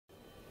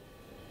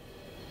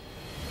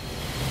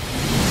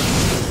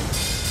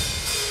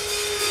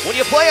When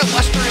you play at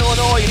Western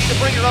Illinois, you need to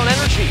bring your own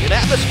energy and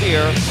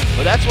atmosphere,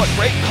 but that's what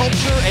great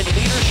culture and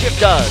leadership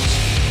does.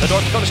 The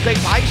North Dakota State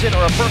Bison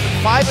are a perfect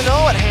 5-0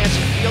 at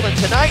Hanson Field, and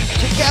tonight,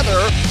 together,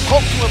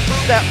 hope to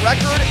improve that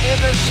record in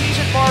their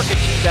season mark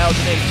in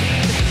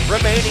 2018,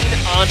 remaining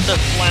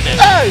unblemished.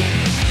 Hey,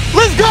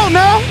 let's go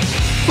now.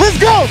 Let's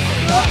go.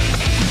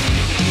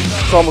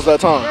 It's almost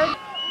that time.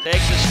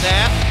 Takes a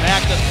snap,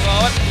 back to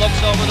throw it,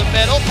 looks over the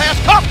middle,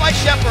 pass caught by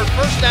Shepard,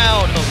 first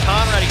down.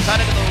 Conrad, he cut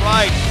it to the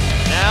right.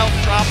 Now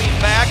dropping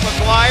back,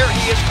 McGuire,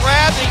 he is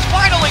grabbed, and he's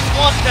finally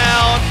flunked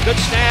down.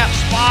 Good snap,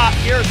 spot,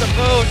 here's the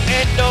boot,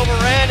 end over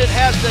end, it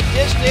has the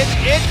distance,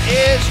 it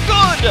is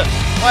good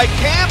by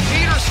Cam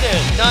Peterson.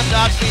 Dunn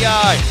dots the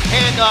eye,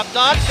 hand up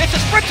Dunn, it's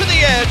a sprint to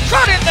the edge,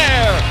 shot in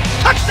there,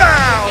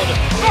 touchdown,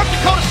 North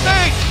Dakota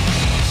State.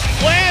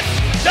 Lance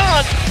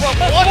Dunn from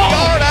 1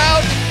 yard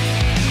out.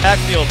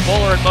 Backfield,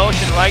 Fuller in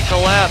motion, right to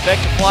left, back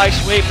to fly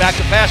sweep, back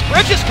to pass,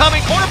 Bridges coming,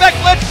 quarterback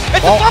blitz,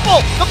 it's a fumble,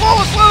 the ball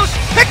is loose,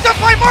 picked up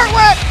by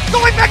Martlet,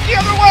 going back the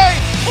other way,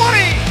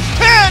 20,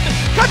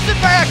 10, cuts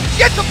it back,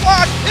 gets a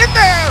block, in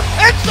there,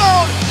 end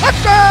zone,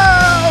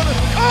 touchdown,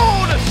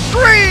 Cone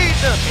Green!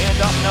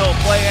 Hand up, no,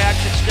 play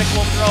action, stick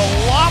will throw,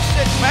 lofts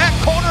it back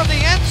corner of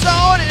the end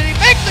zone, and he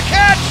makes the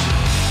catch!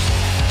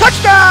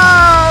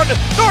 Touchdown!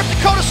 North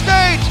Dakota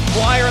State!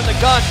 McGuire in the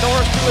gun,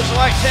 Norris to his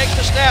right, takes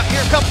the snap,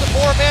 here comes the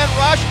 4-man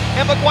rush,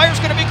 and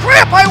McGuire's gonna be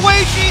grabbed by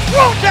Wagee,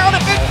 thrown down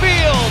at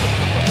midfield!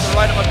 To the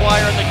right of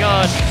McGuire in the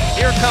gun,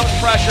 here comes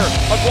pressure,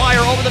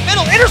 McGuire over the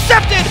middle,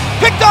 intercepted,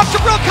 picked off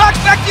Jabril Cox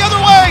back the other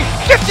way,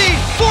 50,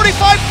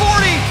 45,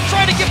 40,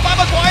 trying to get by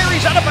McGuire,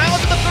 he's out of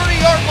bounds at the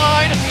 30-yard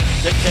line.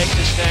 Dick takes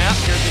the snap,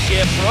 here's the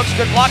give, Brooks,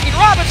 good blocking,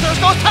 Robinson, there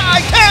goes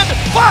Ty, 10,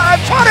 5,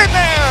 shot in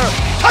there!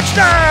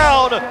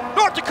 Touchdown!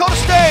 North Dakota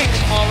State!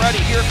 Already,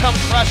 here comes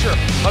pressure.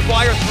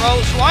 McGuire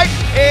throws right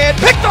and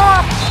picked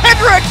off!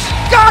 Hendricks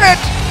got it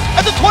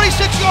at the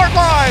 26-yard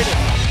line!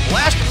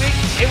 Last week,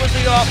 it was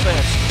the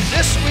offense.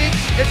 This week,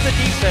 it's the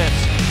defense.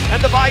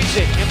 And the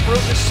Bison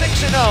improved to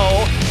 6-0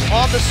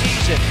 on the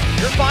season.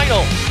 Your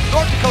final,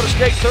 North Dakota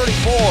State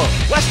 34,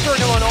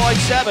 Western Illinois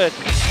 7.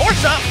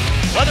 Horse up,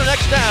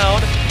 Leathernecks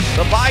down.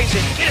 The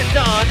Bison get it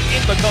done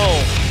in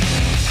Macomb.